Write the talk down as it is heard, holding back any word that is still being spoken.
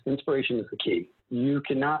Inspiration is the key. You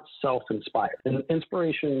cannot self-inspire. And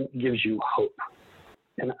inspiration gives you hope.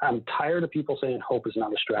 And I'm tired of people saying hope is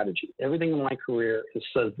not a strategy. Everything in my career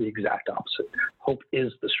says the exact opposite. Hope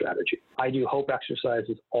is the strategy. I do hope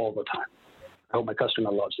exercises all the time. I hope my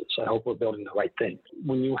customer loves this. I hope we're building the right thing.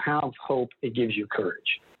 When you have hope, it gives you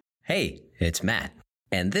courage. Hey, it's Matt,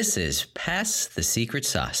 and this is Pass the Secret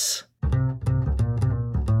Sauce.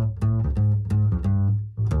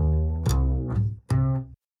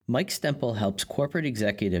 Mike Stemple helps corporate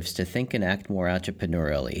executives to think and act more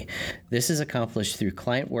entrepreneurially. This is accomplished through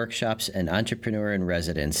client workshops and Entrepreneur in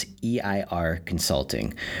Residence, EIR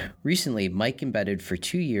consulting. Recently, Mike embedded for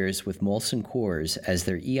 2 years with Molson Coors as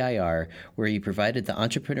their EIR, where he provided the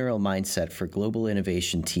entrepreneurial mindset for global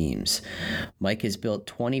innovation teams. Mike has built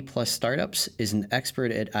 20-plus startups, is an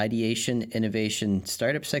expert at ideation, innovation,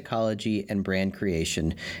 startup psychology, and brand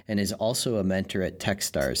creation, and is also a mentor at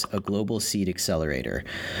Techstars, a global seed accelerator.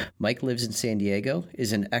 Mike lives in San Diego,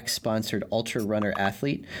 is an ex-sponsored ultra runner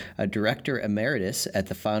athlete, a director emeritus at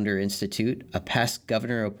the Founder Institute, a past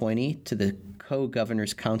governor appointee to the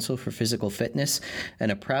Co-Governor's Council for Physical Fitness,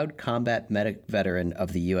 and a proud combat medic veteran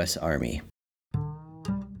of the U.S. Army.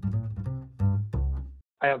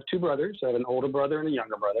 I have two brothers. I have an older brother and a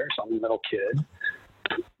younger brother, so I'm the middle kid.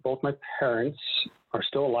 Both my parents are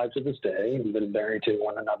still alive to this day and been married to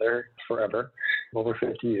one another forever, over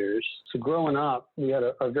 50 years. So growing up, we had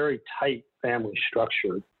a very tight family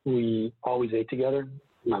structure. We always ate together.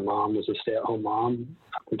 My mom was a stay-at-home mom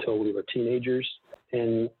up until we were teenagers.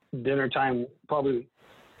 And dinner time, probably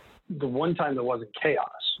the one time there wasn't chaos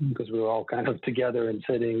because we were all kind of together and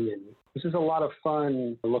sitting. And this is a lot of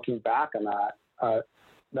fun looking back on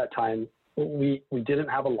that time. We didn't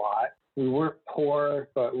have a lot. We weren't poor,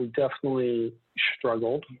 but we definitely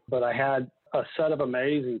struggled. But I had a set of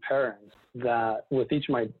amazing parents that with each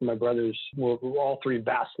of my brothers, we're all three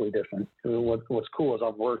vastly different. And what's cool is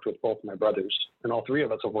I've worked with both my brothers, and all three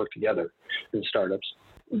of us have worked together in startups.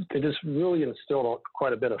 They just really instilled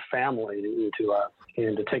quite a bit of family into us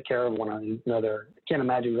and to take care of one another. I can't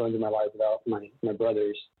imagine going through my life without my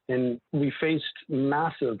brothers. And we faced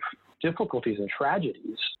massive difficulties and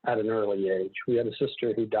tragedies at an early age. We had a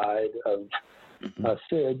sister who died of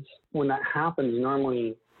SIDS. When that happens,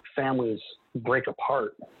 normally families break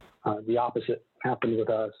apart. The opposite happened with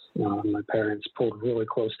us. My parents pulled really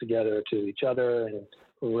close together to each other and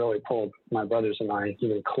really pulled my brothers and I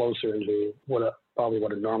even closer into probably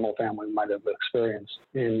what a normal family might have experienced.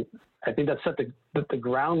 And I think that set the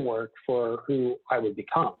groundwork for who I would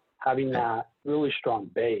become, having that really strong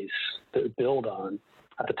base to build on.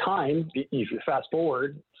 At the time, if you fast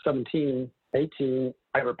forward 17, 18,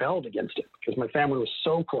 I rebelled against it because my family was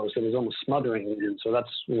so close, it was almost smothering. And so that's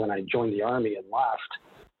when I joined the Army and left.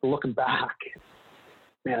 Looking back,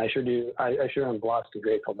 man, I sure am blessed and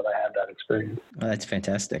grateful that I had that experience. Well, that's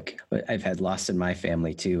fantastic. But I've had loss in my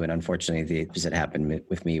family too. And unfortunately, the opposite happened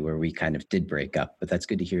with me where we kind of did break up. But that's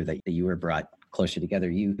good to hear that you were brought closer together.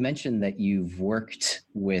 You mentioned that you've worked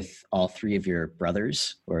with all three of your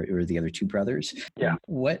brothers or the other two brothers. Yeah.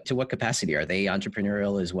 To what capacity? Are they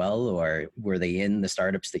entrepreneurial as well? Or were they in the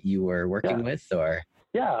startups that you were working with? Or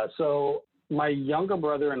Yeah. So my younger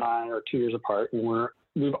brother and I are 2 years apart, and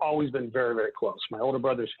we've always been very, very close. My older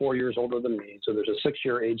brother is 4 years older than me, so there's a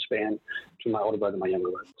 6-year age span between my older brother and my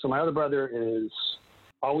younger brother. So my older brother is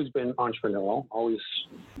always been entrepreneurial, always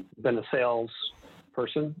been a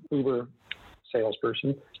salesperson, uber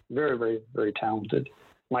salesperson, very, very, very talented.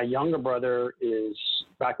 My younger brother is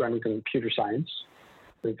background in computer science.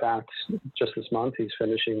 In fact, just this month, he's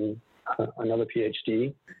finishing another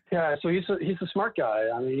PhD. Yeah, so he's a smart guy.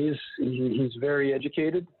 I mean, he's very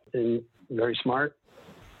educated and very smart.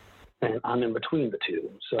 And I'm in between the two.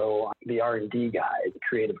 So I'm the R&D guy, the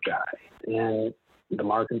creative guy, and the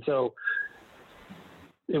market. So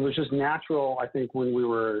it was just natural, I think, when we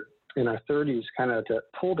were in our 30s, kind of to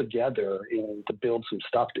pull together and to build some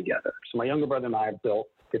stuff together. So my younger brother and I have built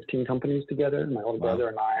 15 companies together. My older brother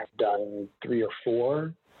and I have done 3 or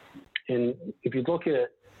 4. And if you look at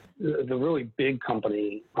the really big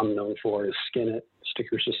company I'm known for is Skinnit,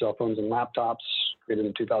 stickers to cell phones and laptops, created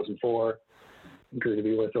in 2004. Grew to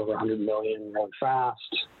be worth over 100 million, growing fast,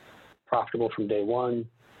 profitable from day one.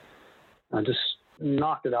 I just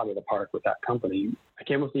knocked it out of the park with that company. I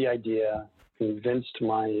came up with the idea, convinced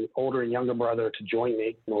my older and younger brother to join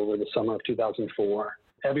me over the summer of 2004.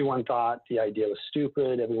 Everyone thought the idea was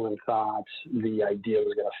stupid. Everyone thought the idea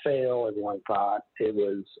was going to fail. Everyone thought it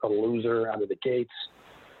was a loser out of the gates.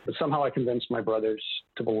 But somehow I convinced my brothers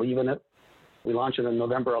to believe in it. We launched it on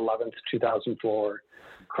November 11th, 2004.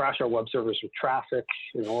 Crash our web servers with traffic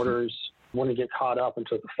and orders. Wouldn't get caught up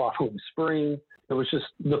until the following spring. It was just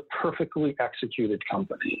the perfectly executed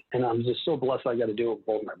company. And I'm just so blessed I got to do it with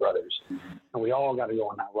both my brothers. And we all got to go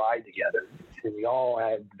on that ride together. And we all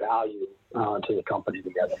add value to the company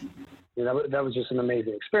together. You know, that was just an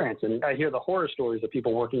amazing experience. And I hear the horror stories of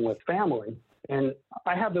people working with family. And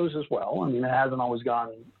I have those as well. I mean, it hasn't always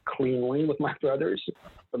gone cleanly with my brothers.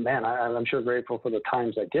 But man, I'm sure grateful for the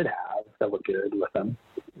times I did have that were good with them,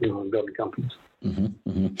 you know, in building companies. Mm-hmm,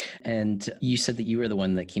 mm-hmm. And you said that you were the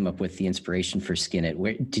one that came up with the inspiration for Skin It.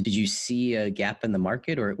 Where did you see a gap in the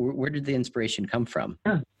market, or where did the inspiration come from?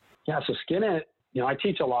 Yeah, so Skin It, you know, I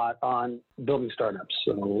teach a lot on building startups.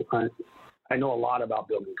 So I know a lot about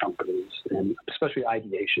building companies, and especially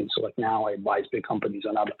ideation. So like now I advise big companies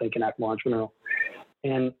on how to think and act more entrepreneurial.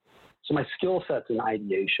 And so my skill set's in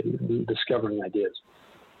ideation and discovering ideas.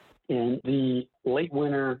 In the late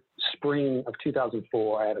winter, spring of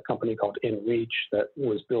 2004, I had a company called InReach that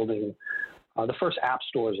was building the first app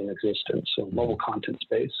stores in existence, so mobile content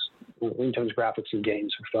space, ringtones, graphics, and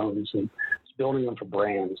games for phones, and building them for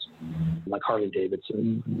brands like Harley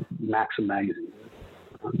Davidson, Maxim Magazine.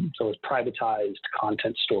 So it was privatized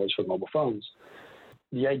content stores for mobile phones.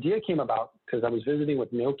 The idea came about because I was visiting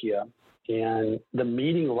with Nokia, and the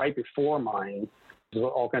meeting right before mine, there were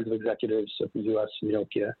all kinds of executives of the U.S.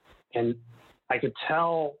 Nokia, and I could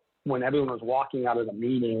tell when everyone was walking out of the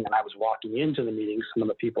meeting and I was walking into the meeting, some of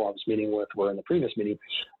the people I was meeting with were in the previous meeting,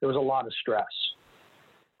 there was a lot of stress.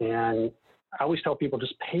 And I always tell people,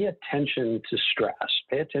 just pay attention to stress,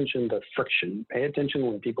 pay attention to friction, pay attention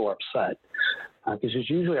when people are upset, because there's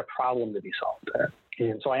usually a problem to be solved there.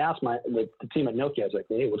 And so I asked the team at Nokia, I was like,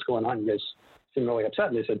 hey, what's going on? You guys seem really upset.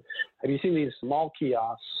 And they said, have you seen these mall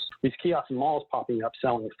kiosks, these kiosks in malls popping up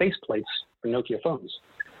selling faceplates for Nokia phones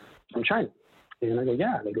from China? And I go,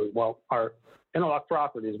 yeah. And they go, well, our intellectual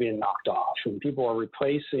property is being knocked off, and people are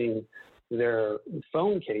replacing their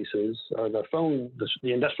phone cases or the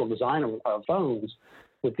industrial design of phones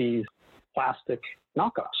with these plastic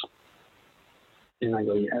knockoffs. And I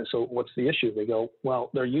go, yeah, so what's the issue? They go, well,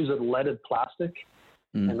 they're using leaded plastic,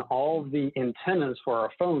 and all the antennas for our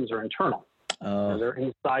phones are internal. They're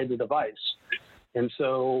inside the device. And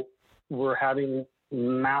so we're having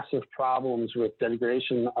massive problems with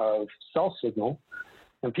degradation of cell signal,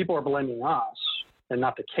 and people are blaming us and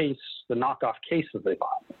not the knockoff case that they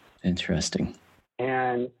bought. Interesting.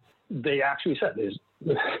 And they actually said,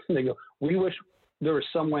 they go, we wish there was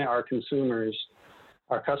some way our customers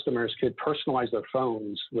could personalize their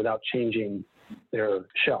phones without changing their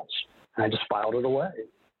shells. And I just filed it away,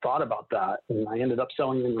 thought about that, and I ended up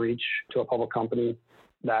selling InReach to a public company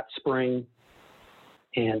that spring,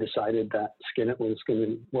 and decided that Skin It was going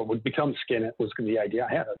to, what would become Skin It was going to be the idea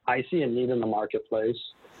I had. I see a need in the marketplace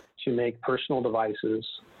to make personal devices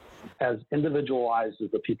as individualized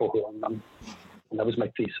as the people who own them. And that was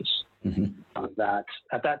my thesis. Mm-hmm. That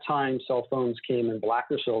at that time, cell phones came in black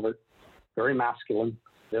or silver, very masculine.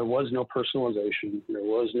 There was no personalization. There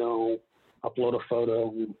was no upload a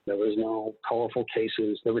photo. There was no colorful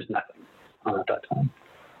cases. There was nothing at that time.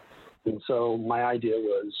 And so my idea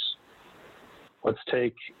was, let's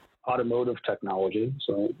take automotive technology,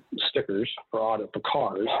 so stickers for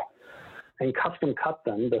cars, and custom cut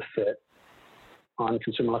them to fit on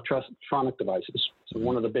consumer electronic devices. So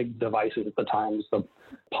one of the big devices at the time was the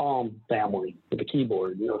Palm family with the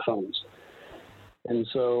keyboard, phones. And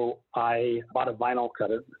so I bought a vinyl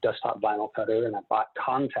cutter, desktop vinyl cutter, and I bought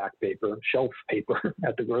contact paper, shelf paper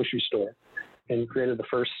at the grocery store, and created the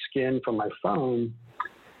first skin for my phone.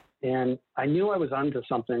 And I knew I was onto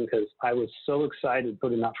something because I was so excited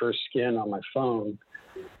putting that first skin on my phone.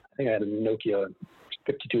 I think I had a Nokia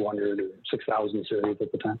 5200 or 6000 series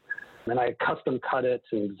at the time. And I custom cut it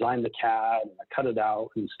and designed the CAD, and I cut it out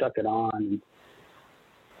and stuck it on.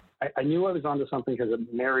 I knew I was onto something because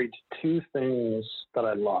it married two things that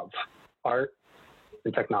I love, art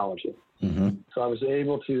and technology. Mm-hmm. So I was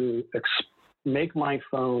able to make my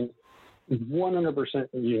phone 100%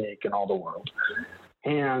 unique in all the world.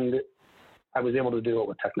 And I was able to do it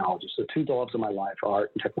with technology. So two loves of my life are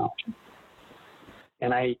art and technology.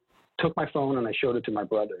 And I took my phone and I showed it to my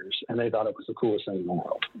brothers, and they thought it was the coolest thing in the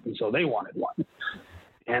world. And so they wanted one.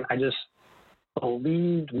 And I just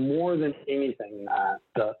believed more than anything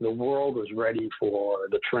that the world was ready for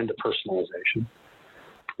the trend of personalization.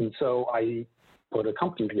 And so I put a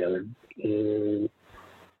company together. And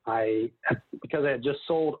because I had just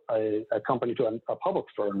sold a company to a public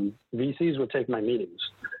firm, VCs would take my meetings.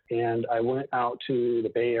 And I went out to the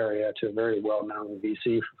Bay Area to a very well-known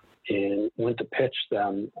VC and went to pitch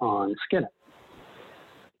them on Skin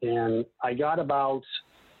It. And I got about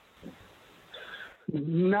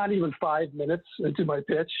not even 5 minutes into my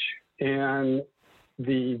pitch, and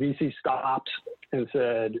the VC stopped and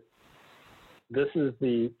said, "This is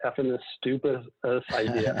the effing stupidest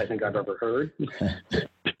idea I think I've ever heard."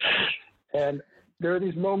 And there are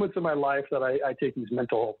these moments in my life that I take these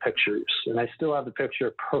mental pictures, and I still have the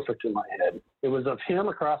picture perfect in my head. It was of him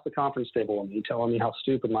across the conference table with me telling me how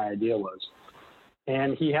stupid my idea was.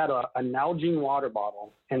 And he had a Nalgene water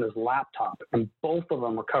bottle and his laptop, and both of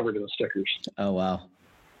them were covered in stickers. Oh, wow.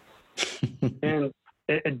 And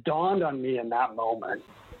it dawned on me in that moment,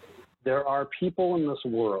 there are people in this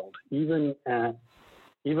world, even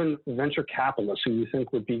venture capitalists who you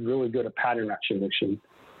think would be really good at pattern recognition,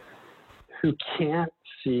 who can't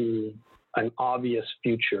see an obvious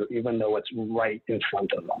future, even though it's right in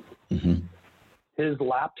front of them. Mm-hmm. His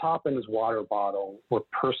laptop and his water bottle were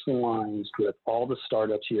personalized with all the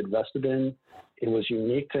startups he invested in. It was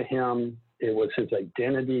unique to him. It was his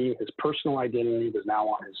identity. His personal identity was now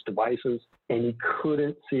on his devices, and he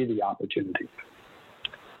couldn't see the opportunity.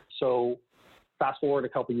 So fast forward a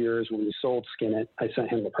couple of years, when we sold Skin It, I sent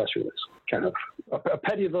him the press release. Kind of a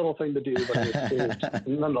petty little thing to do, but it was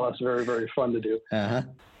nonetheless very, very fun to do. Uh-huh.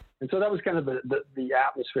 And so that was kind of the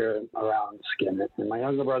atmosphere around Skin It. And my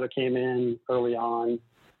younger brother came in early on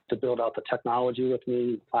to build out the technology with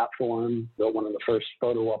me, platform, built one of the first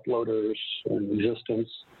photo uploaders in existence.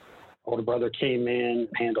 Older brother came in,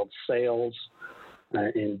 handled sales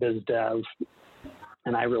in biz dev,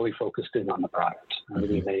 and I really focused in on the product. How do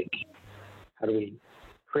we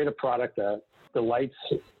create a product that delights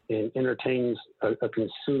and entertains a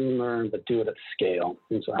consumer, but do it at scale?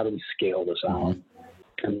 And so how do we scale this out?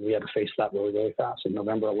 And we had to face that really, really fast. On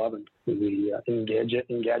November 11th, we Engadget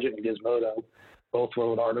and Gizmodo both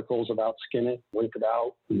wrote articles about Skin It, linked it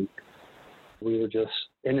out, and we were just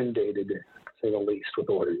inundated, to say the least, with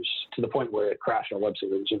orders, to the point where it crashed our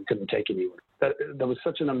website and we couldn't take anywhere. That was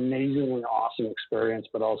such an amazingly awesome experience,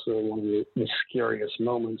 but also one of the scariest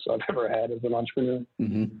moments I've ever had as an entrepreneur.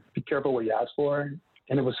 Mm-hmm. Be careful what you ask for.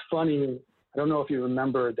 And it was funny. I don't know if you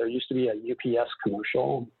remember, there used to be a UPS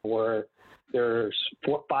commercial where there's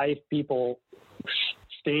 4 or 5 people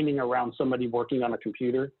standing around somebody working on a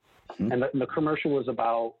computer. Mm-hmm. And the commercial was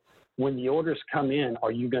about, when the orders come in,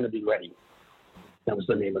 are you going to be ready? That was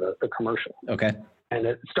the name of the commercial. Okay. And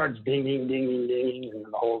it starts dinging, dinging, dinging. And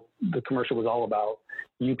the commercial was all about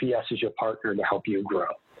UPS is your partner to help you grow.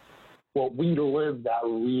 Well, we lived that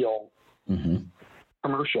real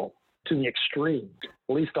commercial to the extreme.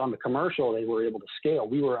 At least on the commercial, they were able to scale.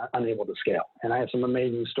 We were unable to scale. And I have some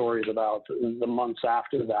amazing stories about the months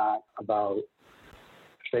after that, about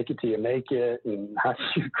fake it till you make it, and how do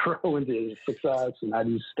you grow into success, and how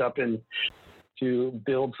do you step in to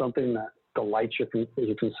build something that delights your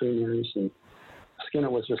consumers. And Skin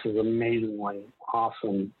It was just an amazingly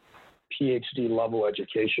awesome PhD level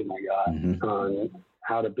education I got on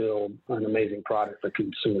how to build an amazing product that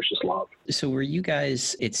consumers just love. So were you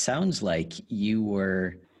guys, it sounds like you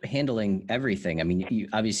were handling everything. I mean,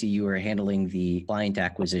 obviously you were handling the client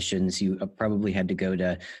acquisitions. You probably had to go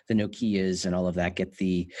to the Nokias and all of that, get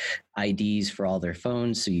the IDs for all their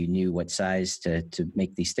phones, so you knew what size to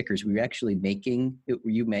make these stickers. Were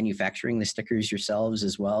you manufacturing the stickers yourselves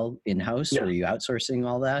as well in-house? Yeah. Or were you outsourcing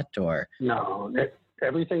all that, or? No,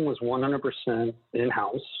 everything was 100%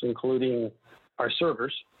 in-house, including our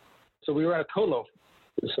servers. So we were at a colo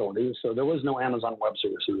facility, so there was no Amazon Web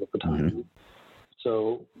Services at the time.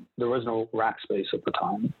 So there was no rack space at the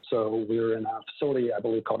time. So we were in a facility, I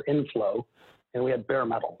believe, called Inflow, and we had bare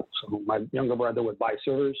metal. So my younger brother would buy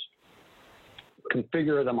servers,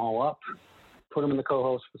 configure them all up, put them in the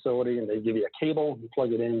co-host facility, and they'd give you a cable, you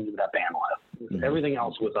plug it in, you would have bandwidth. Everything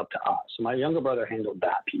else was up to us. So my younger brother handled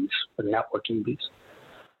that piece, the networking piece.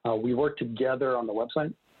 We worked together on the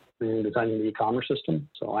website and designing the e-commerce system.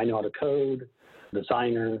 So I know how to code,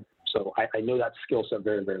 designer. So I know that skill set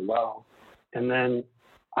very, very well. And then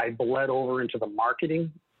I bled over into the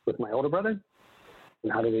marketing with my older brother.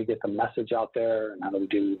 And how do we get the message out there? And how do we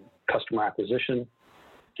do customer acquisition?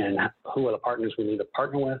 And who are the partners we need to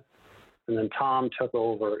partner with? And then Tom took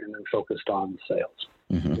over and then focused on sales.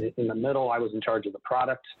 In the middle, I was in charge of the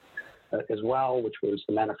product as well, which was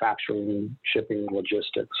the manufacturing, shipping,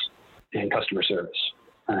 logistics, and customer service.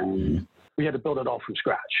 And we had to build it all from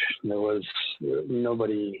scratch. There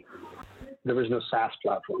was no SaaS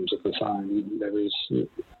platforms at the time.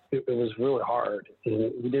 It was really hard,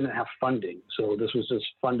 and we didn't have funding. So this was just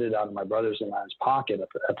funded out of my brother's and I's pocket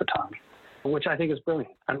at the time, which I think is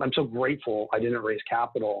brilliant. I'm so grateful I didn't raise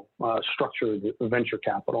capital, structured venture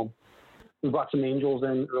capital. We brought some angels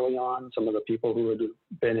in early on, some of the people who had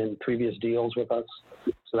been in previous deals with us.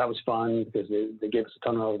 So that was fun because they gave us a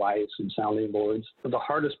ton of advice and sounding boards. But the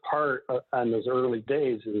hardest part in those early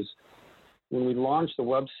days is when we launched the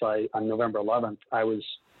website on November 11th, I was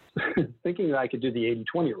thinking that I could do the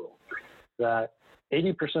 80-20 rule, that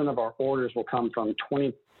 80% of our orders will come from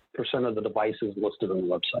 20% of the devices listed on the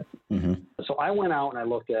website. Mm-hmm. So I went out and I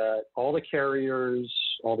looked at all the carriers,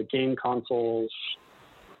 all the game consoles.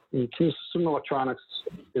 Consumer electronics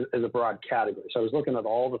is a broad category. So I was looking at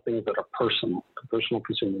all the things that are personal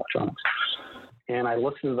consumer electronics. And I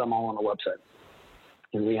listed them all on the website.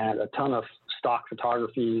 And we had a ton of stock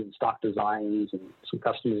photography and stock designs and some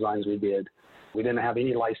custom designs we did. We didn't have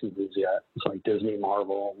any licenses yet. It's like Disney,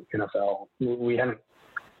 Marvel, NFL. We hadn't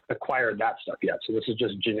acquired that stuff yet. So this is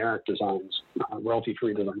just generic designs,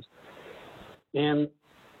 royalty-free designs. And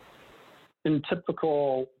in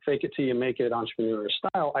typical fake it till you make it entrepreneur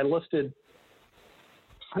style, I listed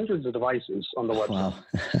hundreds of devices on the website. Wow.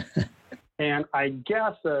 And I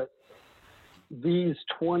guess that these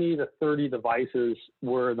 20 to 30 devices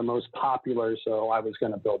were the most popular, so I was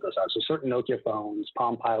going to build this out. So certain Nokia phones,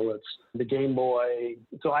 Palm Pilots, the Game Boy.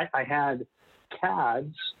 So I had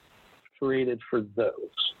CADs created for those.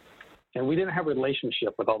 And we didn't have a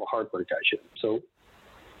relationship with all the hardware guys yet. So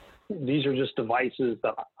these are just devices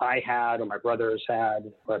that I had or my brothers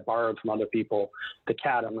had or I borrowed from other people to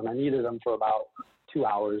CAD them. And I needed them for about 2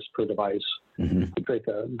 hours per device to create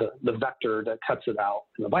the vector that cuts it out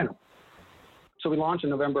in the vinyl. So we launched on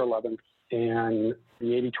November 11th, and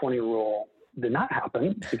the 80-20 rule did not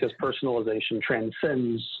happen because personalization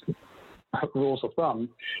transcends rules of thumb.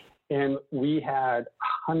 And we had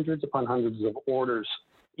hundreds upon hundreds of orders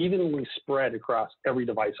evenly spread across every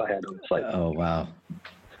device I had on the site. Oh, wow.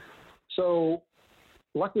 So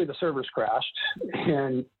luckily the servers crashed,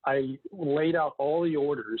 and I laid out all the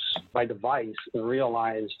orders by device and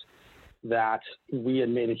realized that we had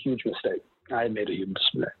made a huge mistake. I had made a huge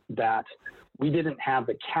mistake, that we didn't have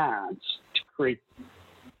the CADs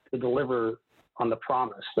to deliver on the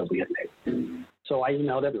promise that we had made. So I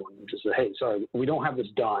emailed everyone and just said, hey, sorry, we don't have this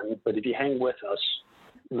done, but if you hang with us,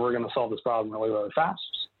 we're going to solve this problem really, really fast,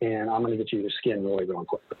 and I'm going to get you your skin really, really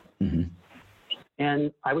quick. Mm-hmm.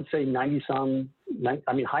 And I would say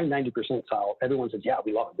high 90% style, everyone said, yeah,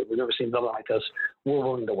 we love it. We've never seen something like this. We're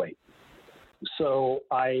willing to wait. So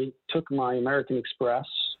I took my American Express,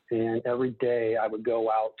 and every day I would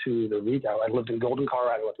go out to the retail. I lived in Golden,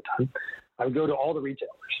 Colorado at the time. I would go to all the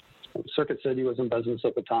retailers. Circuit City was in business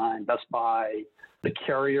at the time, Best Buy, the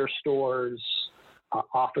carrier stores,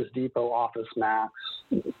 Office Depot, Office Max,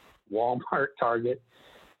 Walmart, Target.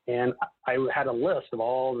 And I had a list of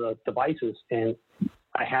all the devices, and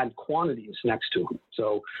I had quantities next to them.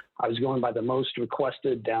 So I was going by the most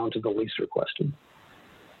requested down to the least requested.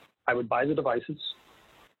 I would buy the devices.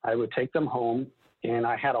 I would take them home, and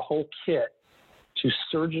I had a whole kit to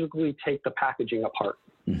surgically take the packaging apart.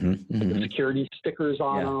 The security stickers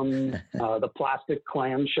on them, the plastic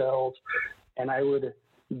clamshells, and I would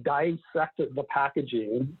dissect the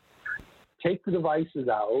packaging, take the devices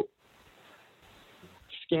out,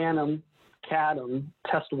 scan them, CAD them,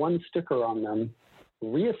 test one sticker on them,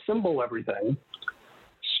 reassemble everything,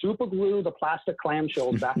 super glue the plastic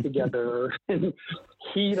clamshells back together, and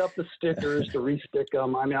heat up the stickers to restick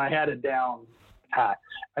them. I mean, I had it down pat,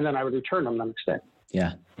 and then I would return them the next day.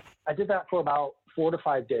 Yeah. I did that for about 4 to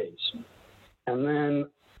 5 days. And then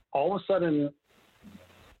all of a sudden,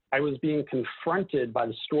 I was being confronted by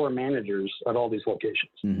the store managers at all these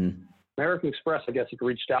locations. American Express, I guess, had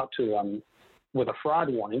reached out to them with a fraud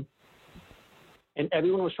warning, and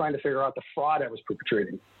everyone was trying to figure out the fraud I was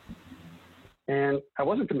perpetrating. And I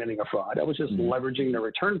wasn't committing a fraud. I was just leveraging the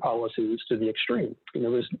return policies to the extreme. You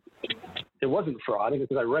know, it wasn't fraud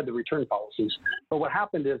because I read the return policies. But what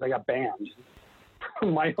happened is I got banned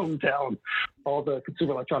from my hometown, all the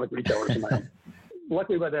consumer electronic retailers in my home.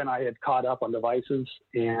 Luckily by then I had caught up on devices,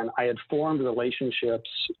 and I had formed relationships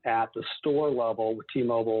at the store level with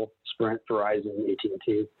T-Mobile, Sprint, Verizon,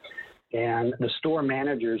 AT&T. And the store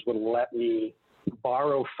managers would let me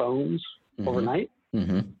borrow phones overnight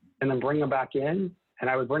and then bring them back in. And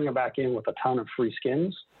I would bring them back in with a ton of free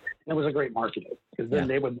skins. And it was a great marketing because then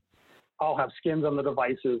they would all have skins on the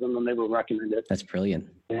devices, and then they would recommend it. That's brilliant.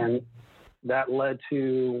 And that led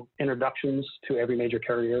to introductions to every major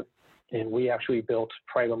carrier. And we actually built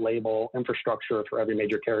private label infrastructure for every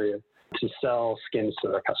major carrier to sell skins to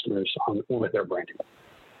their customers with their branding.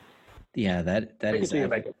 Yeah, that is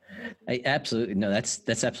absolutely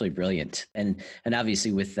that's absolutely brilliant. And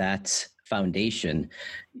obviously with that foundation,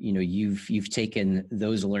 you know, you've taken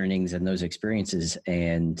those learnings and those experiences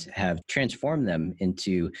and have transformed them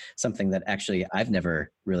into something that actually I've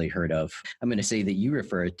never really heard of. I'm going to say that you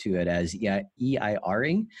refer to it as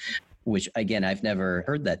EIRing. which again, I've never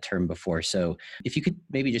heard that term before. So if you could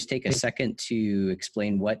maybe just take a second to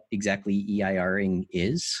explain what exactly EIRing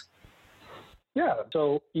is. Yeah,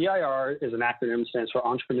 so EIR is an acronym, stands for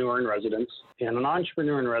Entrepreneur in Residence. And an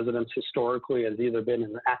entrepreneur in residence historically has either been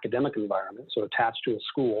in an academic environment, so attached to a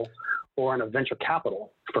school, or in a venture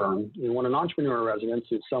capital firm. And when an entrepreneur in residence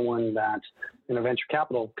is someone that, in a venture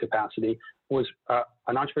capital capacity, was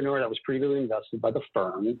an entrepreneur that was previously invested by the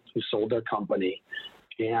firm who sold their company.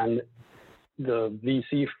 And the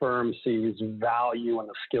VC firm sees value in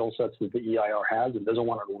the skill sets that the EIR has and doesn't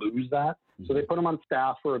want to lose that. So they put them on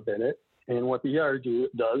staff for a bit. And what the EIR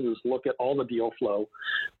does is look at all the deal flow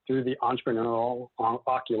through the entrepreneurial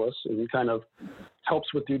oculus and kind of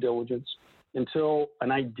helps with due diligence until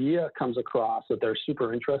an idea comes across that they're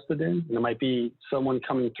super interested in. And it might be someone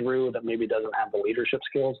coming through that maybe doesn't have the leadership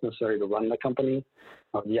skills necessary to run the company,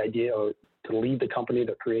 the idea or to lead the company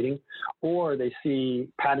they're creating, or they see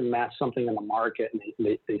pattern match something in the market and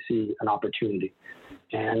they see an opportunity.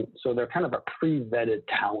 And so they're kind of a pre-vetted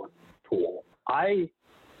talent pool.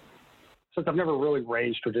 Since I've never really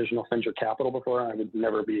raised traditional venture capital before, I would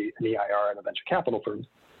never be an EIR at a venture capital firm.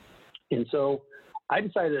 And so I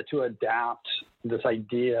decided to adapt this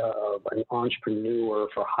idea of an entrepreneur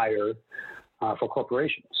for hire for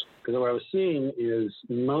corporations. Because what I was seeing is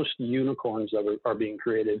most unicorns that are being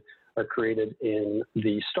created are created in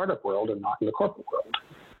the startup world and not in the corporate world.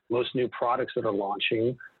 Most new products that are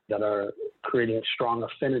launching that are creating strong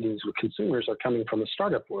affinities with consumers are coming from the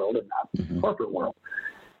startup world and not the corporate world.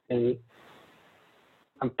 And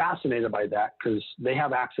I'm fascinated by that because they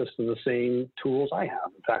have access to the same tools I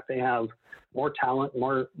have. In fact, they have more talent,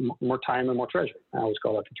 more time, and more treasure. I always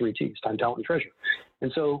call that the 3 T's, time, talent, and treasure.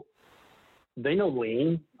 And so they know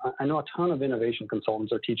lean. I know a ton of innovation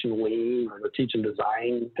consultants are teaching lean or they're teaching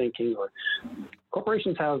design thinking, or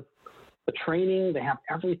corporations have the training, they have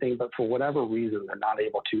everything, but for whatever reason, they're not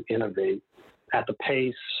able to innovate at the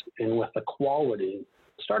pace and with the quality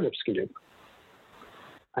startups can do.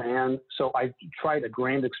 And so I tried a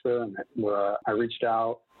grand experiment where I reached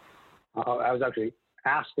out. I was actually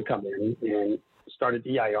asked to come in and started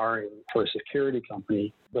EIRing for a security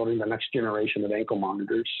company, building the next generation of ankle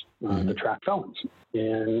monitors to track felons.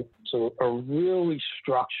 And so a really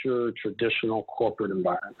structured, traditional corporate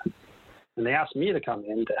environment. And they asked me to come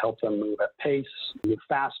in to help them move at pace, move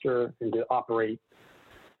faster, and to operate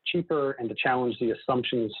cheaper and to challenge the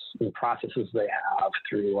assumptions and processes they have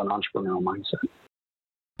through an entrepreneurial mindset.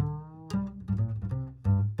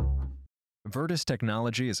 Vertus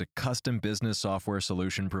Technology is a custom business software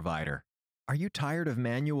solution provider. Are you tired of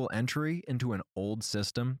manual entry into an old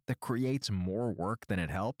system that creates more work than it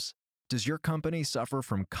helps? Does your company suffer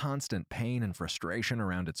from constant pain and frustration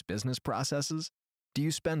around its business processes? Do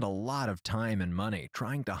you spend a lot of time and money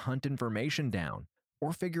trying to hunt information down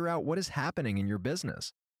or figure out what is happening in your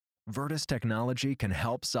business? Vertus Technology can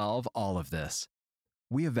help solve all of this.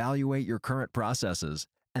 We evaluate your current processes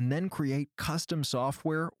and then create custom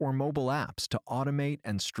software or mobile apps to automate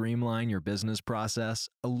and streamline your business process,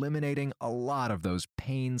 eliminating a lot of those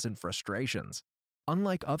pains and frustrations.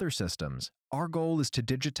 Unlike other systems, our goal is to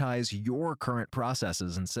digitize your current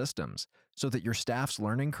processes and systems so that your staff's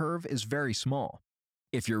learning curve is very small.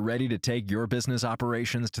 If you're ready to take your business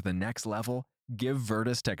operations to the next level, give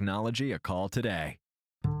Vertus Technology a call today.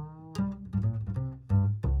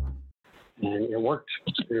 And it worked.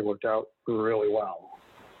 It worked out really well.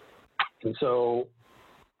 And so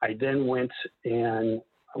I then went and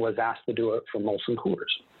was asked to do it for Molson Coors,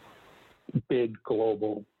 big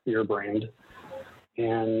global beer brand,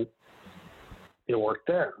 and it worked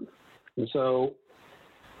there. And so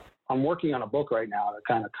I'm working on a book right now that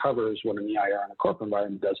kind of covers what an EIR in a corporate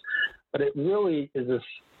environment does, but it really is this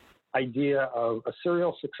idea of a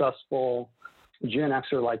serial successful Gen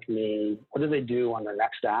Xer like me. What do they do on their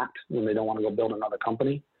next act when they don't want to go build another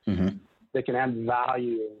company? They can add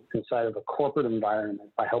value inside of a corporate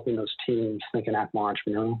environment by helping those teams think and act more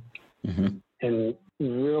entrepreneurial and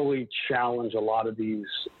really challenge a lot of these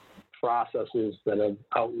processes that have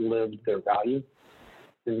outlived their value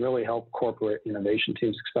and really help corporate innovation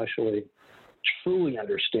teams especially truly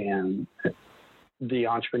understand the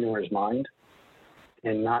entrepreneur's mind,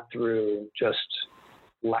 and not through just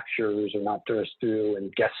lectures or not just through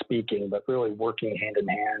and guest speaking, but really working hand in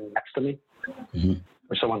hand next to me.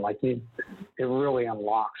 or someone like me, it really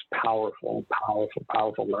unlocks powerful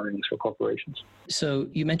learnings for corporations. So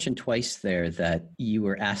you mentioned twice there that you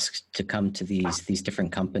were asked to come to these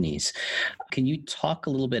different companies. Can you talk a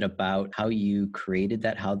little bit about how you created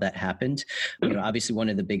that, how that happened? Obviously one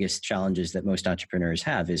of the biggest challenges that most entrepreneurs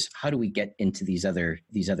have is how do we get into these other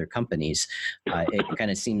companies? It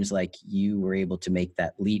kind of seems like you were able to make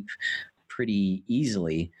that leap pretty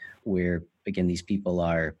easily, where again these people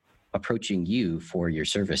are approaching you for your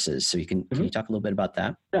services. So can you talk a little bit about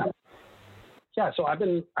that? Yeah. So I've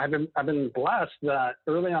been blessed that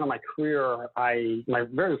early on in my career, my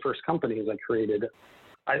very first companies I created,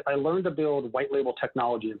 I learned to build white label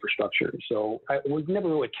technology infrastructure. So we've never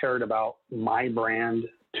really cared about my brand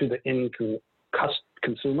to the end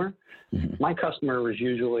consumer. Mm-hmm. My customer was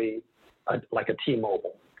usually like a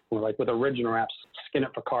T-Mobile, or like with Original Apps, Skin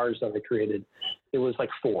It for Cars that I created. It was like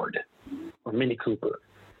Ford or Mini Cooper.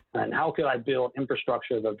 And how could I build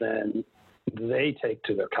infrastructure that then they take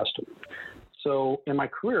to their customer? So in my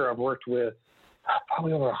career, I've worked with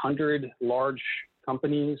probably over 100 large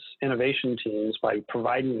companies, innovation teams, by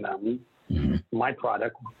providing them my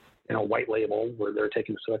product in a white label where they're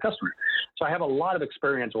taking this to the customer. So I have a lot of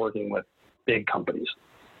experience working with big companies.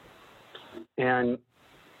 And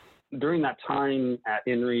during that time at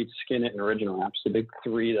InReach, Skin It, and Original Apps, the big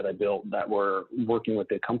three that I built that were working with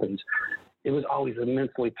big companies, it was always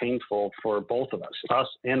immensely painful for both of us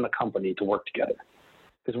and the company, to work together,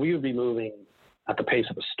 because we would be moving at the pace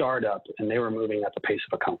of a startup and they were moving at the pace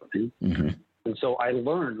of a company. Mm-hmm. And so I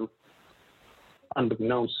learned,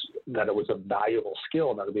 unbeknownst that it was a valuable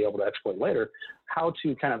skill that I'd be able to exploit later, how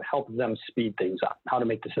to kind of help them speed things up, how to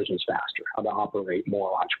make decisions faster, how to operate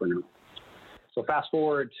more entrepreneurial. So fast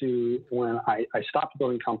forward to when I stopped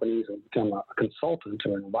building companies and became a consultant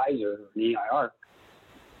or an advisor or an EIR.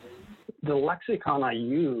 The lexicon I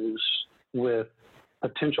use with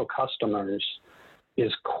potential customers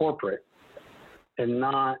is corporate and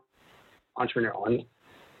not entrepreneurial. And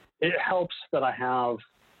it helps that I have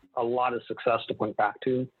a lot of success to point back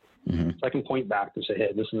to. Mm-hmm. So I can point back and say,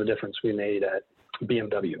 hey, this is the difference we made at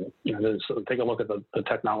BMW. Take a look at the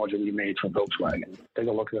technology we made for Volkswagen. Take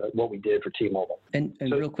a look at what we did for T-Mobile. And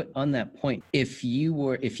so, real quick on that point, if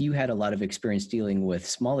you had a lot of experience dealing with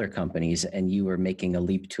smaller companies and you were making a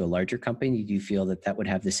leap to a larger company, do you feel that would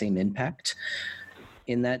have the same impact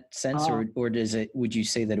in that sense, or would you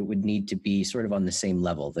say that it would need to be sort of on the same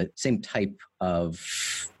level, the same type of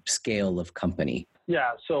scale of company?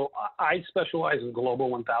 Yeah. So I specialize in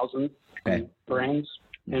Global 1000 brands,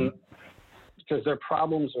 mm-hmm. and because their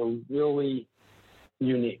problems are really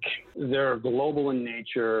unique. They're global in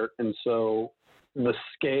nature, and so the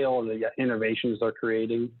scale of the innovations they're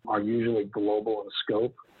creating are usually global in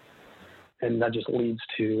scope, and that just leads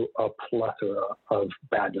to a plethora of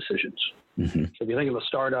bad decisions. Mm-hmm. So if you think of a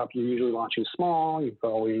startup, you're usually launching small. You're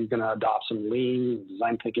probably going to adopt some lean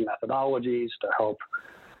design thinking methodologies to help.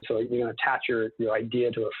 So you're going to attach your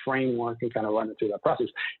idea to a framework and kind of run it through that process.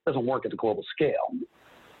 It doesn't work at the global scale.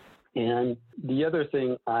 And the other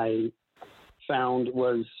thing I found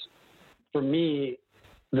was, for me,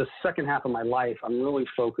 the second half of my life, I'm really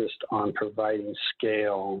focused on providing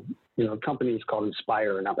scale. The company is called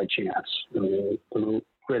Inspire, not by chance. The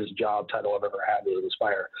greatest job title I've ever had was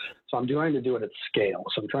Inspire. So I'm trying to do it at scale.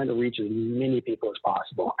 So I'm trying to reach as many people as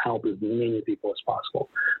possible, help as many people as possible.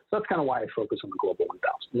 So that's kind of why I focus on the Global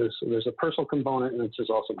 1000. There's a personal component, and it's just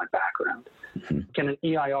also my background. Mm-hmm. Can an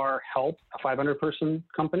EIR help a 500-person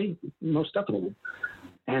company? Most definitely.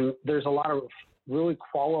 And there's a lot of really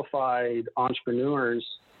qualified entrepreneurs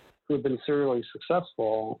who have been serially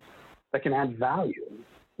successful that can add value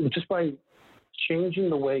just by changing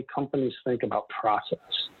the way companies think about process.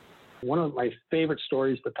 One of my favorite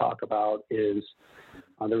stories to talk about is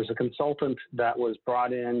there was a consultant that was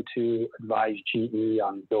brought in to advise GE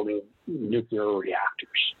on building nuclear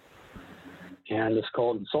reactors. And this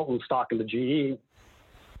consultant talking to GE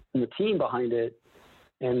and the team behind it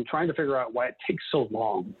and trying to figure out why it takes so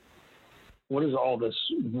long. What is all this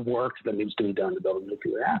work that needs to be done to build a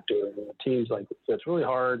nuclear reactor? And the team's like, it's really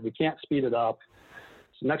hard. We can't speed it up.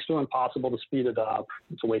 It's next to impossible to speed it up.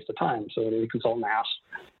 It's a waste of time. So the consultant asked,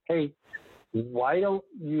 hey, why don't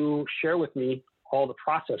you share with me all the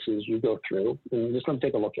processes you go through and just let me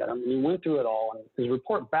take a look at them? And he went through it all, and his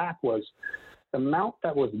report back was the amount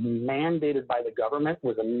that was mandated by the government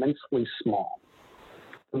was immensely small.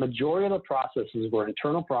 The majority of the processes were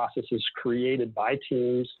internal processes created by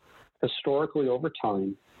teams historically over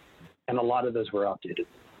time, and a lot of those were outdated.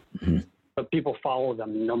 Mm-hmm. But people follow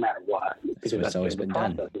them no matter what, because that's always been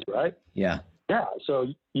done, right? Yeah. Yeah. So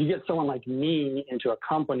you get someone like me into a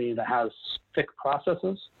company that has thick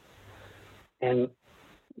processes, and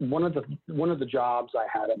one of the jobs I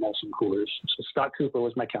had at Molson Coors. So Scott Cooper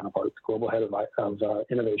was my counterpart, the global head of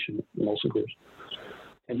innovation at Molson Coors.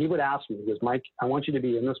 And he would ask me, he goes, Mike, I want you to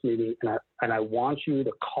be in this meeting, and I want you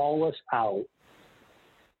to call us out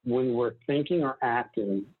when we're thinking or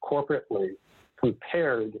acting corporately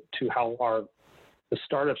compared to how the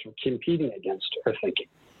startups we're competing against are thinking.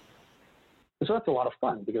 And so that's a lot of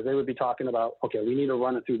fun, because they would be talking about, okay, we need to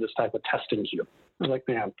run it through this type of testing queue. I was like,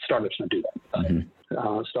 man, startups don't do that.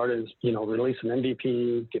 Mm-hmm. Startups, release an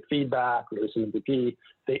MVP, get feedback, release an MVP.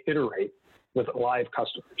 They iterate with live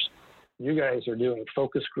customers. You guys are doing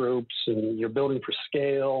focus groups, and you're building for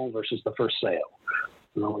scale versus the first sale.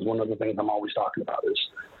 One of the things I'm always talking about is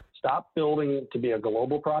stop building to be a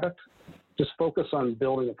global product. Just focus on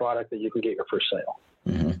building a product that you can get your first sale.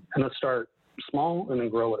 Mm-hmm. And let's start small and then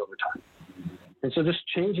grow it over time. And so just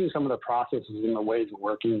changing some of the processes and the ways of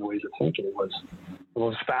working, the ways of thinking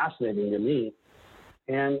was fascinating to me.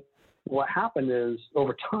 And what happened is,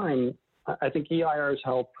 over time, I think EIRs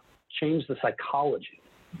help change the psychology.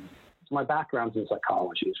 So my background's in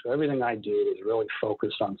psychology, so everything I do is really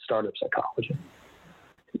focused on startup psychology.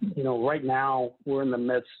 Right now, we're in the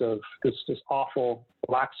midst of this awful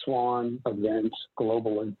Black Swan event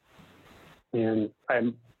globally. And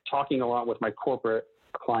I'm talking a lot with my corporate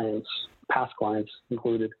clients, past clients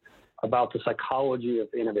included, about the psychology of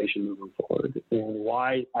innovation moving forward, and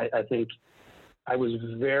why I think I was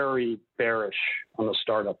very bearish on the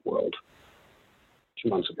startup world 2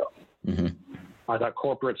 months ago. Mm-hmm. I thought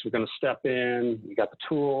corporates were going to step in. You got the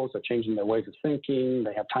tools. They're changing their ways of thinking.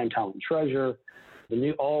 They have time, talent, and treasure.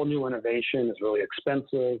 All new innovation is really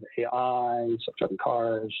expensive. AI, self-driving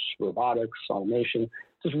cars, robotics, automation.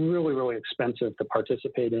 It's really, really expensive to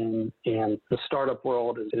participate in, and the startup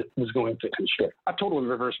world is going to constrict. I've totally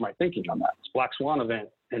reversed my thinking on that. It's Black Swan event,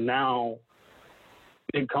 and now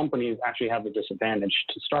big companies actually have the disadvantage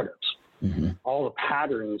to startups. Mm-hmm. All the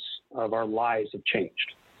patterns of our lives have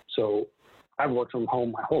changed. So I've worked from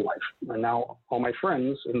home my whole life, and now all my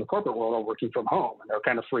friends in the corporate world are working from home, and they're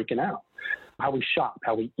kind of freaking out. How we shop,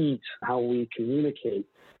 how we eat, how we communicate.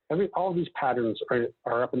 All of these patterns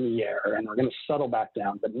are up in the air, and are going to settle back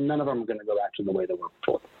down, but none of them are going to go back to the way they were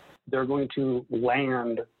before. They're going to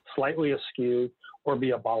land slightly askew or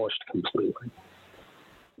be abolished completely.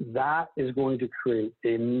 That is going to create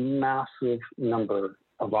a massive number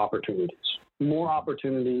of opportunities. More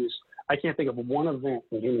opportunities. I can't think of one event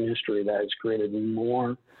in human history that has created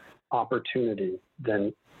more opportunity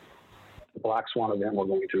than the Black Swan event we're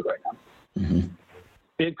going through right now. Mm-hmm.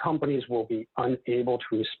 Big companies will be unable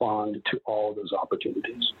to respond to all of those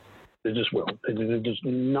opportunities. They just will. They're just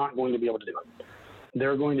not going to be able to do it.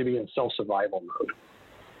 They're going to be in self-survival mode.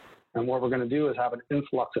 And what we're going to do is have an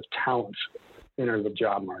influx of talent enter the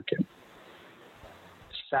job market.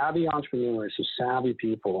 Savvy entrepreneurs, savvy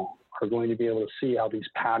people are going to be able to see how these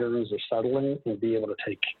patterns are settling and be able to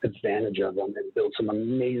take advantage of them and build some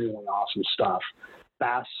amazingly awesome stuff.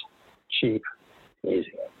 Fast, cheap,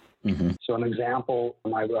 easy. Mm-hmm. So an example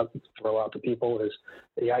I would throw out to people is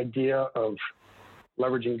the idea of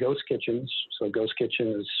leveraging ghost kitchens. So ghost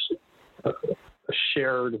kitchen is a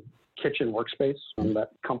shared kitchen workspace that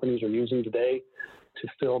companies are using today to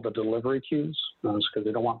fill the delivery queues, because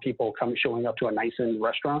they don't want people showing up to a nice end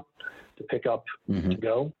restaurant to pick up to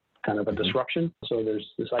go, kind of a disruption. So there's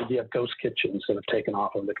this idea of ghost kitchens that have taken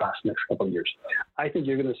off over the next couple of years. I think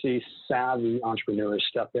you're going to see savvy entrepreneurs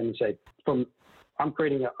step in and say, I'm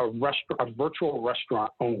creating a virtual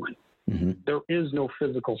restaurant only. Mm-hmm. There is no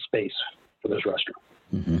physical space for this restaurant.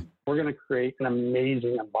 Mm-hmm. We're going to create an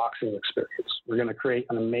amazing unboxing experience. We're going to create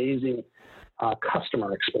an amazing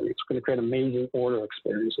customer experience. We're going to create amazing order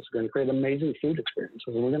experiences. We're going to create amazing food experiences.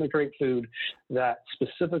 And we're going to create food that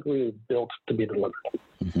specifically is built to be delivered.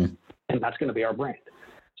 Mm-hmm. And that's going to be our brand.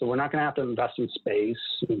 So we're not going to have to invest in space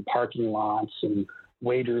and parking lots and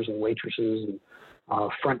waiters and waitresses and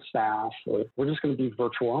front staff. We're just going to be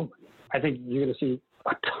virtual only. I think you're going to see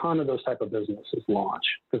a ton of those type of businesses launch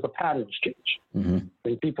because the patterns change. Mm-hmm. I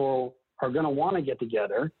think people are going to want to get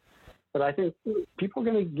together, but I think people are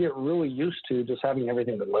going to get really used to just having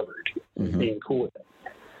everything delivered and being cool with it.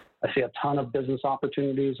 I see a ton of business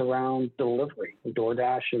opportunities around delivery.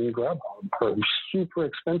 DoorDash and Grubhub are super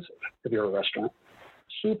expensive if you're a restaurant.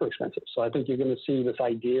 Super expensive. So I think you're going to see this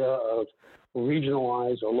idea of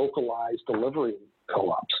regionalized or localized delivery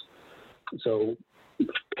co-ops. So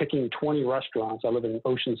picking 20 restaurants, I live in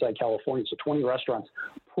Oceanside, California, so 20 restaurants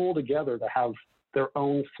pull together to have their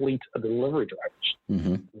own fleet of delivery drivers.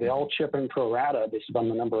 Mm-hmm. They all chip in pro rata based upon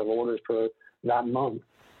the number of orders per that month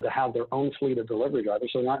to have their own fleet of delivery drivers.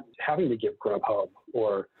 So not having to give Grubhub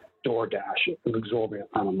or DoorDash an exorbitant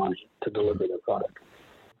amount of money to deliver their product.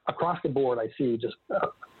 across the board, I see just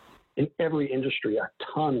in every industry, a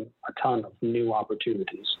ton of new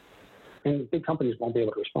opportunities. And big companies won't be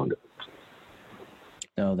able to respond to it.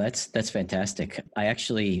 No, that's fantastic. I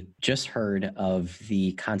actually just heard of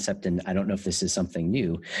the concept, and I don't know if this is something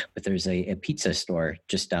new, but there's a pizza store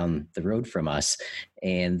just down the road from us,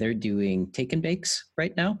 and they're doing take and bakes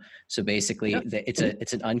right now. So basically,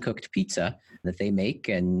 it's an uncooked pizza that they make,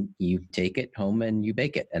 and you take it home and you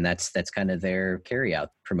bake it, and that's kind of their carryout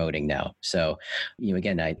promoting now. So,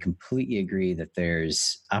 again, I completely agree that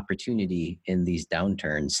there's opportunity in these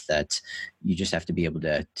downturns that you just have to be able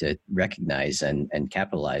to recognize and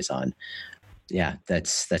capitalize on. Yeah,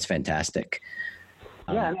 that's fantastic.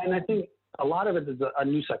 Yeah, and I think a lot of it is a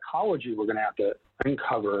new psychology we're going to have to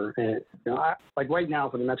uncover. And like right now,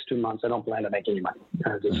 for the next 2 months, I don't plan to make any money.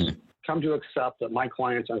 I just come to accept that my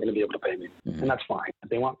clients aren't going to be able to pay me, and that's fine. If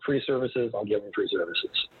they want free services, I'll give them free services.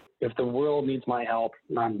 If the world needs my help,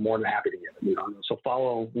 I'm more than happy to give it. So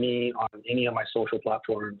follow me on any of my social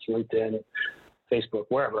platforms, LinkedIn, Facebook,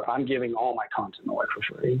 wherever. I'm giving all my content away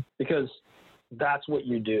for free because that's what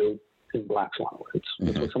you do in Black Swan Awards.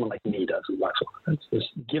 That's what someone like me does in Black Swan Awards, is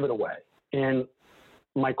give it away. And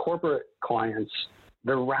my corporate clients,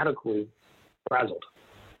 they're radically frazzled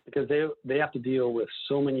because they have to deal with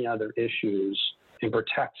so many other issues and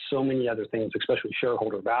protect so many other things, especially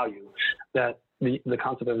shareholder value, that the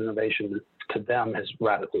concept of innovation to them has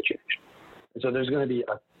radically changed. And so there's going to be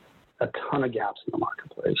a ton of gaps in the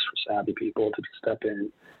marketplace for savvy people to step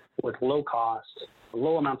in with low cost,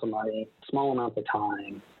 low amounts of money, small amounts of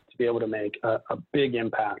time to be able to make a big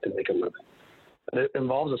impact and make a living. But it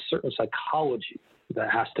involves a certain psychology that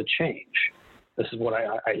has to change. This is what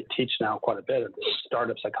I teach now quite a bit of, this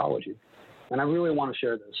startup psychology. And I really want to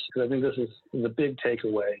share this because I think this is the big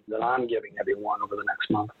takeaway that I'm giving everyone over the next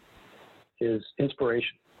month is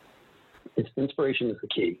inspiration. Inspiration is the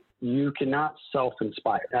key. You cannot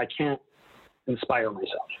self-inspire. I can't inspire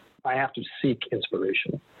myself. I have to seek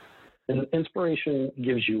inspiration. And inspiration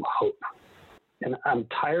gives you hope. And I'm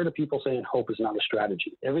tired of people saying hope is not a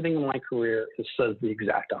strategy. Everything in my career says the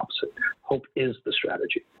exact opposite. Hope is the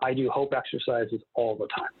strategy. I do hope exercises all the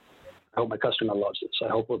time. I hope my customer loves this. I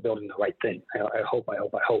hope we're building the right thing. I hope.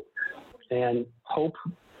 And hope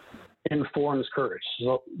informs courage.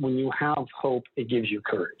 So when you have hope, it gives you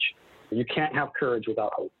courage. You can't have courage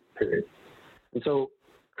without hope, period. And so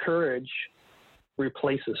courage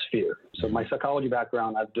replaces fear. So my psychology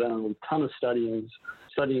background, I've done a ton of studying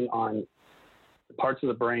on the parts of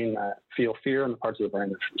the brain that feel fear and the parts of the brain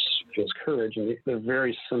that feels courage, and they're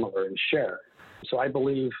very similar and share. So I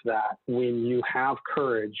believe that when you have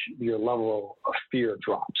courage, your level of fear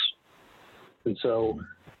drops. And so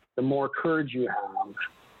the more courage you have,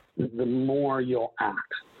 the more you'll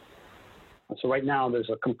act. And so right now there's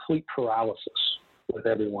a complete paralysis with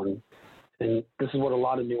everyone. And this is what a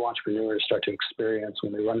lot of new entrepreneurs start to experience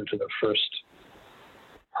when they run into their first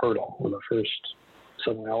hurdle or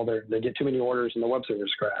they get too many orders and the web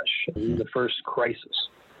servers crash. And the first crisis,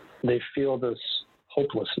 they feel this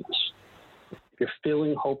hopelessness. If you're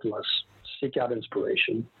feeling hopeless, seek out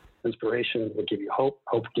inspiration. Inspiration will give you hope.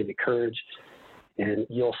 Hope will give you courage. And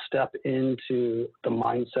you'll step into the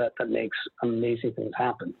mindset that makes amazing things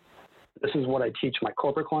happen. This is what I teach my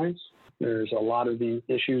corporate clients. There's a lot of the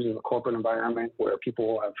issues in the corporate environment where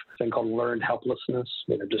people have a thing called learned helplessness.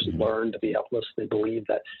 They've just learned to be helpless. They believe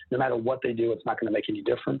that no matter what they do, it's not going to make any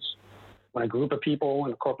difference. When a group of people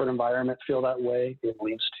in a corporate environment feel that way, it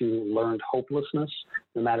leads to learned hopelessness.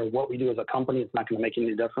 No matter what we do as a company, it's not going to make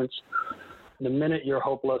any difference. The minute you're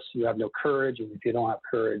hopeless, you have no courage. And if you don't have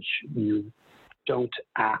courage, you don't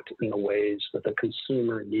act in the ways that the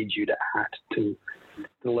consumer needs you to act to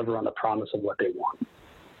deliver on the promise of what they want.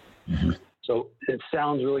 Mm-hmm. So it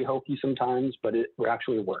sounds really hokey sometimes, but it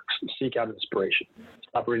actually works. Seek out inspiration.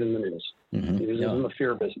 Stop reading the news. Mm-hmm. News is in the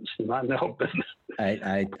fear business, not in the hope business.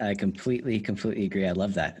 I completely agree. I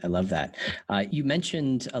love that. You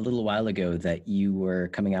mentioned a little while ago that you were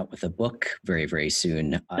coming out with a book very, very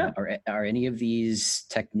soon. Are any of these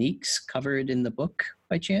techniques covered in the book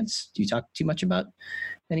by chance? Do you talk too much about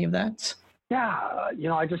any of that? Yeah,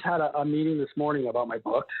 I just had a meeting this morning about my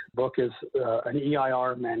book. The book is an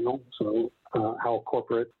EIR manual, so how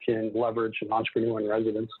corporate can leverage an entrepreneur in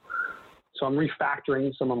residence. So I'm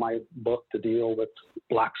refactoring some of my book to deal with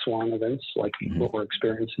Black Swan events like what we're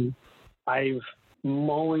experiencing. I've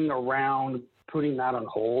mulling around putting that on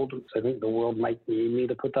hold. I think the world might need me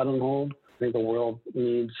to put that on hold. I think the world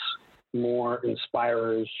needs more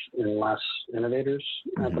inspirers and less innovators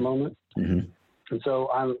at the moment. Mm-hmm. And so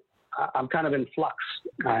I'm kind of in flux.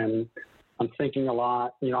 I'm I'm thinking a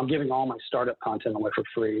lot. I'm giving all my startup content away for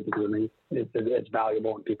free because it's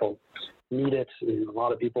valuable and people need it. A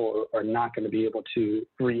lot of people are not going to be able to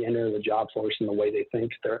re-enter the job force in the way they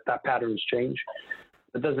think. That patterns change.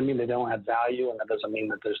 That doesn't mean they don't have value, and that doesn't mean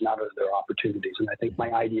that there's not other opportunities. And I think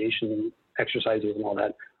my ideation exercises and all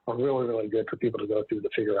that are really, really good for people to go through to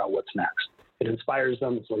figure out what's next. It inspires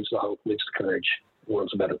them. It leads to hope, leads to courage. The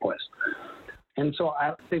world's a better place. And so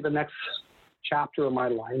I think the next chapter of my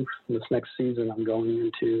life, this next season I'm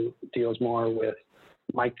going into, deals more with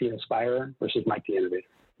Mike the Inspirer versus Mike the Innovator.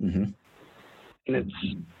 Mm-hmm. And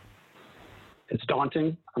it's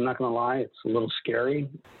daunting. I'm not going to lie. It's a little scary.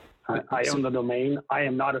 I own the domain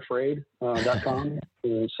IamNotAfraid.com.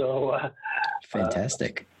 And so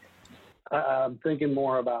fantastic. I'm thinking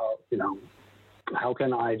more about, how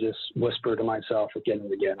can I just whisper to myself again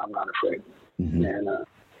and again, I'm not afraid. Mm-hmm. And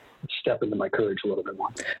step into my courage a little bit more.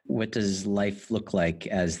 What does life look like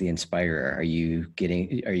as the Inspirer? Are you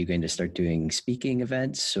going to start doing speaking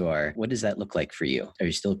events, or what does that look like for you? Are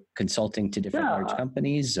you still consulting to different large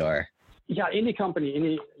companies, or? Yeah, any company,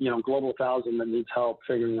 any Global 1000 that needs help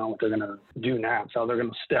figuring out what they're going to do next, how they're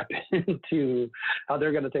going to step into, how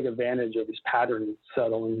they're going to take advantage of these patterns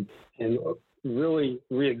settling and really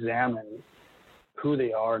re-examine who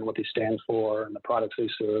they are and what they stand for and the products they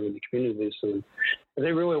serve and the community they serve. If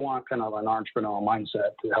they really want kind of an entrepreneurial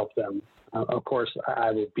mindset to help them, of course,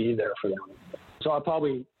 I will be there for them. So I'll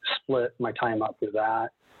probably split my time up with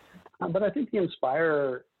that. But I think the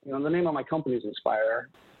Inspire, the name of my company is Inspire.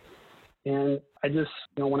 And I just,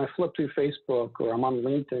 when I flip through Facebook or I'm on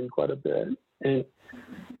LinkedIn quite a bit, and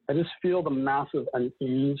I just feel the massive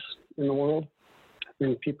unease in the world. I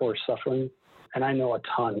mean, people are suffering, and I know a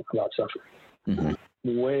ton about suffering.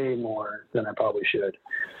 Mm-hmm. Way more than I probably should.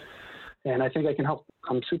 And I think I can help.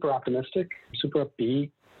 I'm super optimistic, super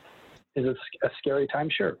upbeat. Is it a scary time?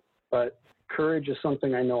 Sure. But courage is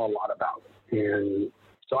something I know a lot about. And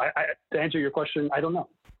so to answer your question, I don't know.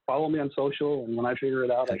 Follow me on social, and when I figure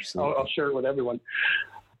it out, I'll share it with everyone.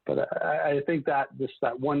 But I think that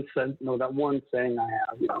one saying I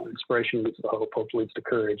have, inspiration leads to hope leads to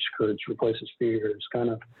courage replaces fear, is kind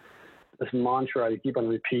of this mantra I keep on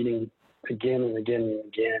repeating again and again and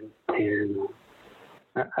again. And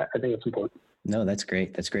I think it's important. No, that's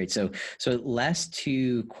great. That's great. So last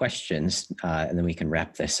two questions, and then we can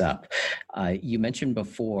wrap this up. You mentioned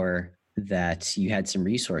before that you had some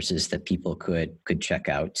resources that people could check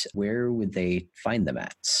out. Where would they find them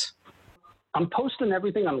at? I'm posting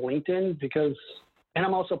everything on LinkedIn and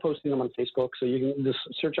I'm also posting them on Facebook. So you can just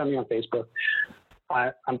search on me on Facebook.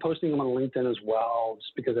 I'm posting them on LinkedIn as well,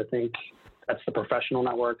 just because I think that's the professional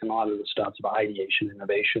network, and a lot of the stuff's about ideation,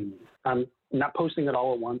 innovation. I'm not posting it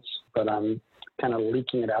all at once, but I'm kind of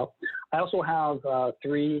leaking it out. I also have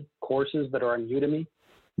 3 courses that are on Udemy.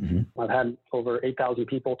 Mm-hmm. I've had over 8,000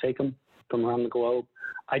 people take them from around the globe.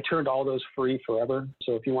 I turned all those free forever.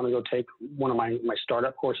 So if you want to go take one of my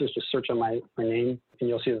startup courses, just search on my name and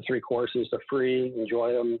you'll see the 3 courses. They're free.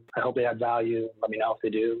 Enjoy them. I hope they add value. Let me know if they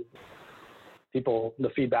do. The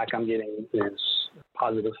feedback I'm getting is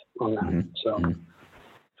positive on that. Mm-hmm. So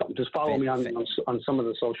just follow me on some of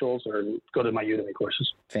the socials or go to my Udemy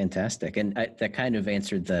courses. Fantastic. And that kind of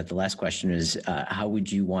answered the last question is, how would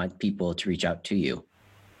you want people to reach out to you?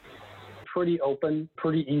 Pretty open,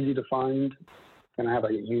 pretty easy to find. And I have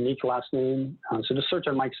a unique last name. So just search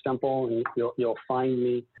on Mike Stemple and you'll find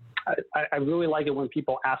me. I really like it when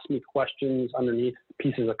people ask me questions underneath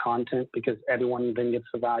pieces of content, because everyone then gets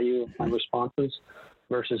the value of my responses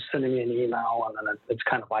versus sending me an email and then it's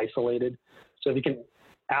kind of isolated. So if you can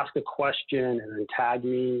ask a question and then tag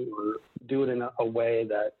me or do it in a way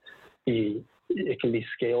that it can be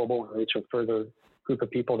scalable and reach a further group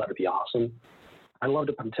of people, that would be awesome. I love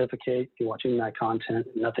to pontificate. If you're watching my content,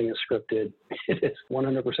 nothing is scripted. It is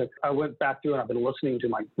 100%. I went back through and I've been listening to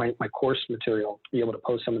my course material, to be able to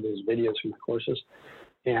post some of those videos from my courses.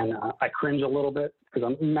 And I cringe a little bit because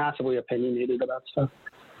I'm massively opinionated about stuff.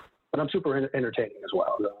 But I'm super entertaining as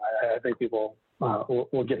well. I think people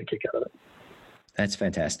will get a kick out of it. That's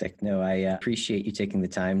fantastic. No, I appreciate you taking the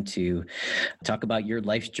time to talk about your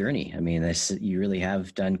life's journey. I mean, you really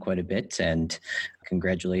have done quite a bit, and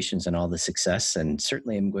congratulations on all the success. And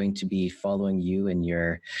certainly I'm going to be following you and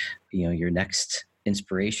your next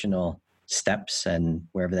inspirational steps and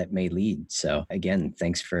wherever that may lead. So again,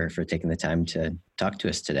 thanks for taking the time to talk to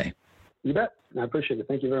us today. You bet. I appreciate it.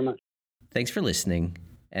 Thank you very much. Thanks for listening.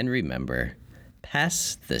 And remember,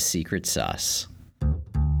 pass the secret sauce.